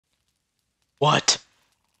What?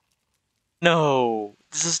 No,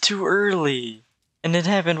 this is too early. And it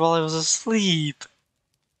happened while I was asleep.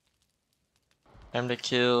 Time to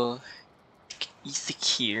kill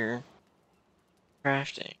Eikthyr.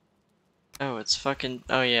 Crafting. Oh, it's fucking.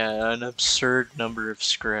 Oh, yeah, an absurd number of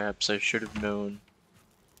scraps. I should have known.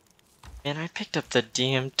 Man, I picked up the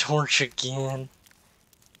damn torch again.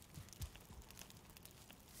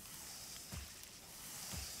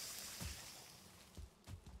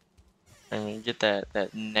 I'm gonna get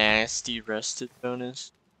that nasty rusted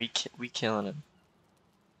bonus. We killing him.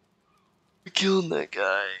 We killing that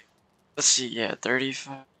guy. Let's see, yeah,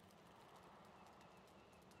 35.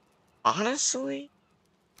 Honestly,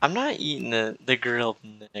 I'm not eating the grilled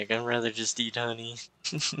neck. I'd rather just eat honey.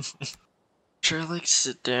 Should I like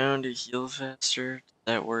sit down to heal faster? Does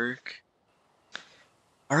that work?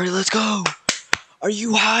 Alright, let's go! Are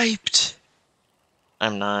you hyped?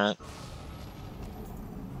 I'm not.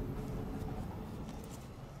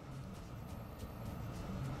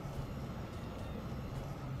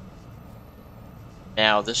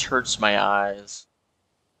 Now, this hurts my eyes.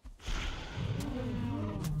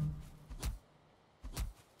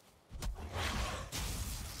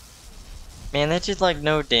 Man, that did like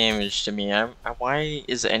no damage to me. Why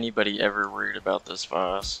is anybody ever worried about this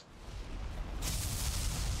boss?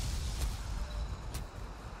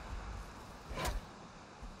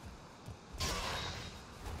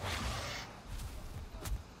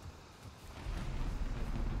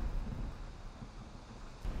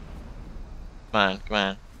 Come on, come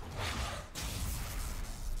on.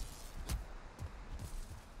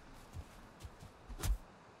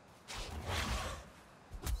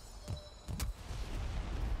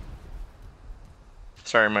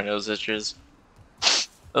 Sorry, my nose itches.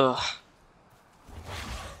 Ugh.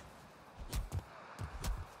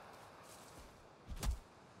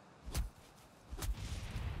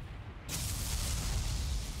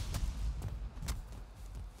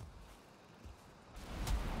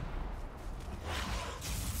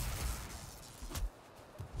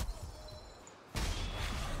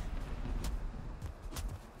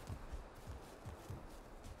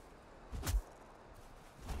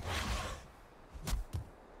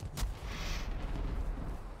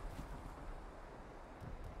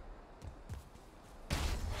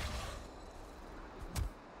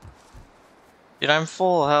 Dude, I'm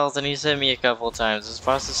full health and he's hit me a couple times. This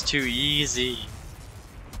boss is too easy.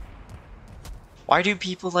 Why do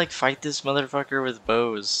people like fight this motherfucker with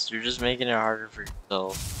bows? You're just making it harder for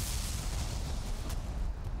yourself.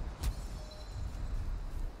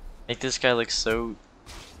 Make this guy look so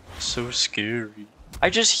scary. I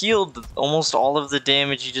just healed almost all of the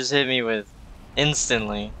damage he just hit me with.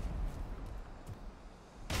 Instantly.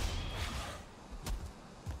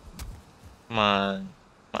 Come on.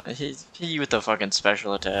 Hit you with the fucking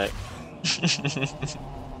special attack.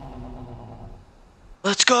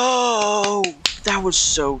 Let's go! That was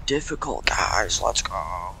so difficult, guys. Let's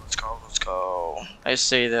go. Let's go. Let's go. I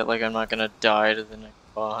say that like I'm not gonna die to the next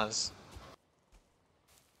boss.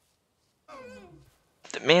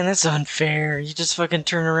 Man, that's unfair. You just fucking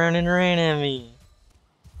turned around and ran at me.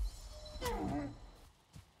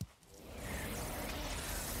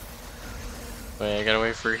 Wait, I gotta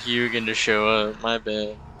wait for Hugin to show up. My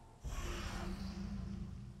bad.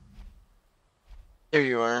 There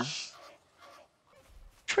you are.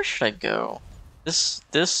 Where should I go? This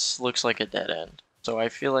looks like a dead end. So I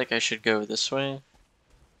feel like I should go this way.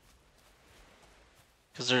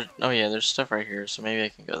 Cause there, oh yeah, there's stuff right here, so maybe I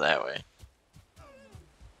can go that way.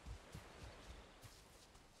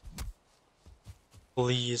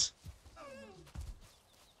 Please.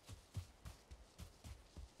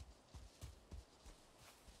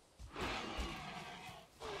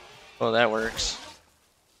 Well, that works.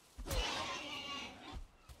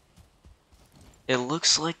 It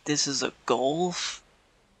looks like this is a gulf,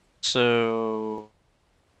 so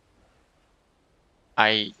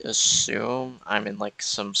I assume I'm in like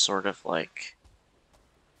some sort of like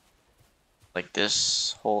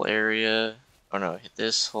this whole area. Oh no,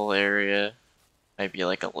 this whole area might be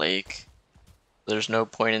like a lake. There's no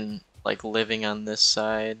point in like living on this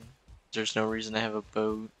side. There's no reason to have a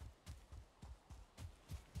boat.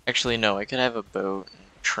 Actually, no, I could have a boat and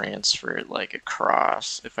transfer it like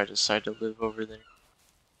across if I decide to live over there.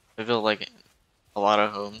 I built like a lot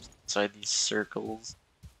of homes inside these circles.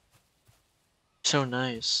 So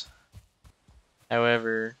nice.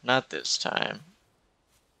 However, not this time.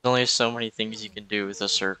 There's only so many things you can do with a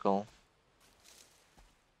circle.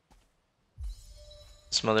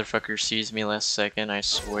 This motherfucker sees me last second, I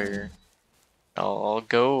swear. I'll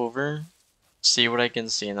go over, see what I can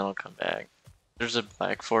see, and then I'll come back. There's a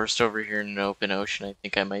black forest over here in an open ocean. I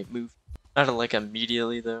think I might move. Not like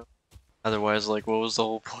immediately though. Otherwise, like, what was the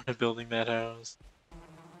whole point of building that house?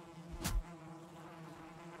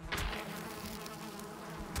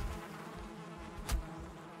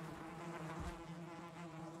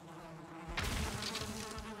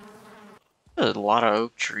 There's a lot of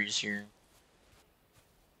oak trees here.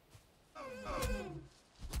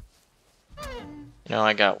 You know,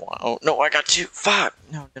 I got one. Oh, no, I got two. Fuck!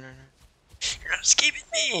 No, no, no, no. You're not escaping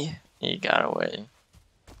me! He got away.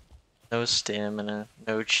 No stamina.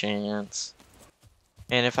 No chance.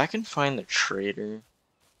 And if I can find the trader,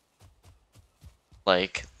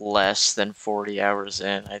 like, less than 40 hours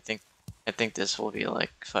in, I think this will be,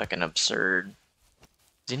 like, fucking absurd.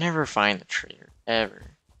 You never find the trader. Ever.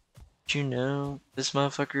 Did you know this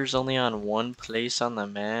motherfucker's only on one place on the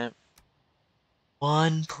map?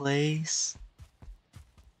 One place?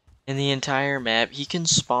 In the entire map, he can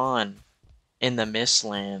spawn in the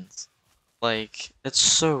Mistlands. Like, that's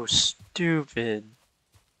so stupid.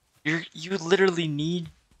 You literally need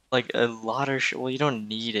like a lot of well, you don't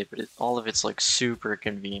need it, but all of it's like super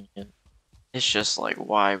convenient. It's just like,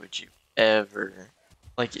 why would you ever?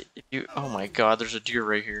 Like, if you, oh my god, there's a deer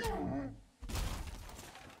right here.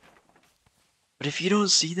 But if you don't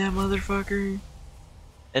see that motherfucker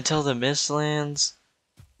until the Mistlands,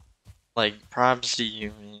 like, props to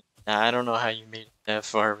you, man. I don't know how you made it that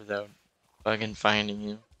far without fucking finding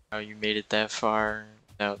you. How you made it that far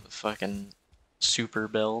without the fucking super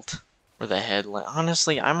belt or the headlamp.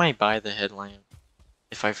 Honestly, I might buy the headlamp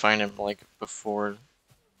if I find him like before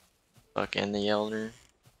fucking the Elder.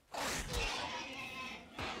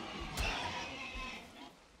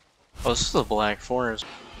 Oh, this is the Black Forest.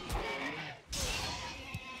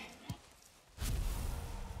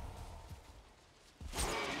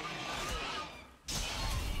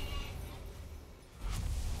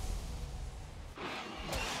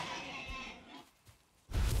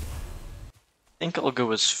 I think I'll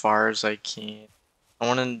go as far as I can. I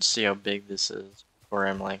want to see how big this is before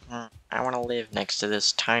I'm like, I want to live next to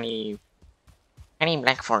this tiny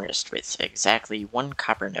black forest with exactly one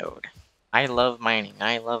copper node. I love mining.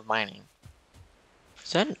 I love mining.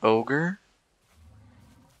 Is that an ogre?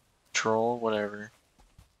 Troll? Whatever.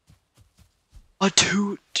 A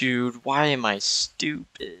toot, dude. Why am I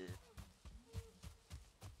stupid?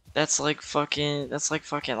 That's like fucking. That's like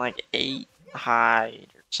fucking like 8 hide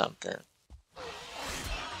or something.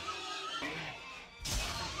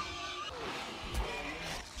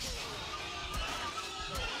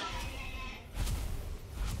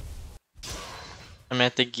 I'm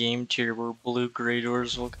at the game tier where blue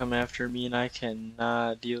gradors will come after me and I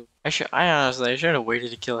cannot deal. I honestly, I should have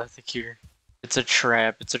waited to kill Eikthyr. It's a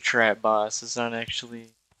trap. It's a trap boss. It's not actually.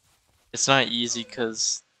 It's not easy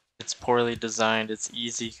because it's poorly designed. It's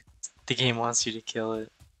easy. The game wants you to kill it.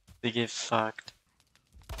 They get fucked.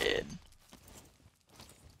 Dead.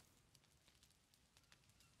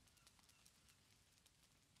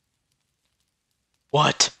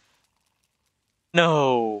 What?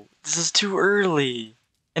 No, this is too early.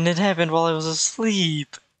 And it happened while I was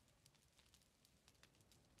asleep.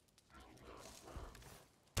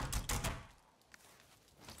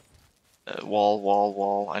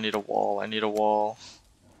 Wall. I need a wall. I need a wall.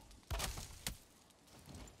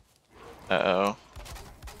 Uh-oh.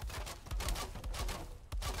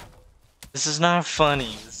 This is not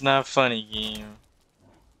funny. This is not funny, game.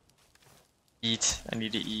 Eat. I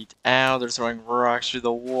need to eat. Ow, they're throwing rocks through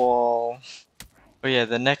the wall. Oh yeah,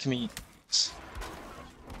 the neck meat.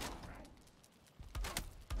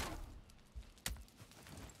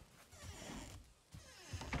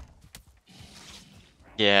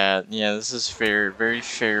 Yeah, this is fair. Very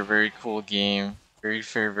fair, very cool game. Very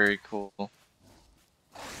fair, very cool.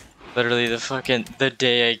 Literally the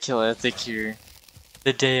day I kill Eikthyr.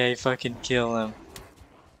 The day I fucking kill him.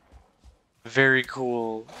 Very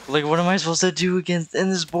cool. Like, what am I supposed to do against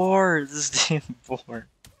in this board? This damn board.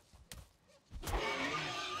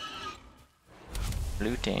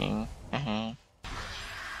 Looting. I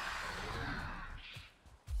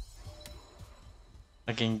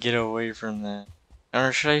can get away from that.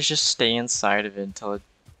 Or should I just stay inside of it until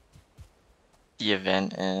the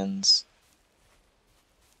event ends?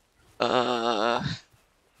 I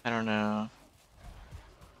don't know.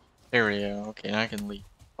 There we go. Okay, now I can leave.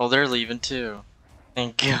 Oh, they're leaving too.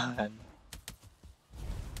 Thank God.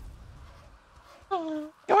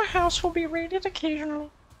 Your house will be raided occasionally.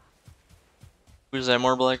 Who's that?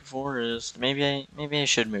 More Black Forest? Maybe I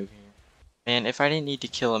should move here. Man, if I didn't need to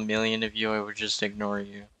kill 1,000,000 of you, I would just ignore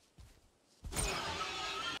you.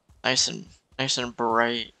 Nice and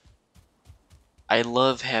bright. I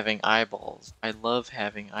love having eyeballs. I love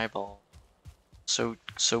having eyeballs. So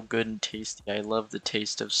good and tasty. I love the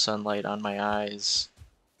taste of sunlight on my eyes.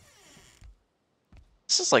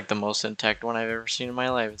 This is like the most intact one I've ever seen in my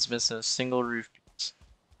life. It's missing a single roof piece.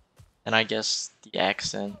 And I guess the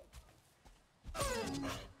accent.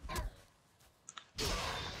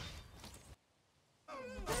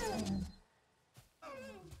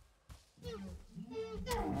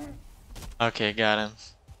 Okay, got him.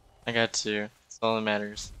 I got two. That's all that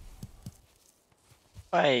matters.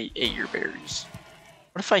 I ate your berries.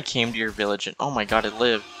 What if I came to your village and oh my god, it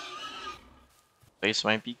lived. Place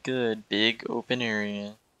might be good. Big open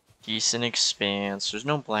area. Decent expanse. There's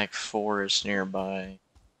no black forest nearby.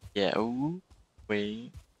 Yeah, ooh.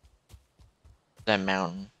 Wait. That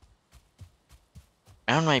mountain.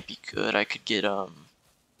 Mountain might be good. I could get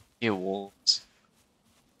wolves.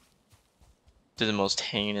 Do the most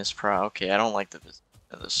heinous okay, I don't like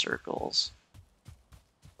the circles.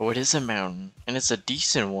 Oh, it is a mountain. And it's a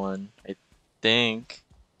decent one, I think.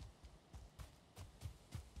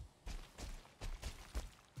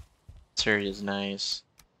 This area is nice.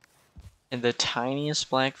 And the tiniest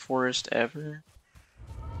black forest ever?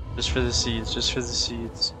 Just for the seeds, just for the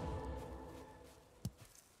seeds.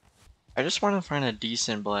 I just want to find a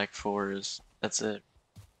decent black forest. That's it.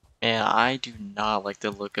 Man, I do not like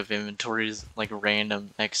the look of inventories, like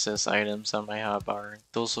random excess items on my hotbar.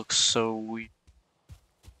 Those look so weird.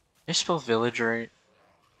 Did I spell village right?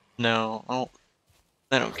 No,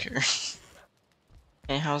 I don't care.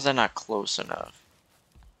 Hey, how's that not close enough?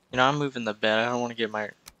 You know, I'm moving the bed. I don't want to get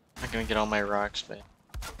I'm not gonna get all my rocks back.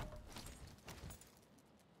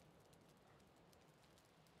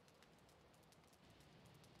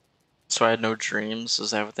 So I had no dreams?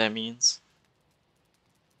 Is that what that means?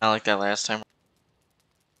 Not like that last time.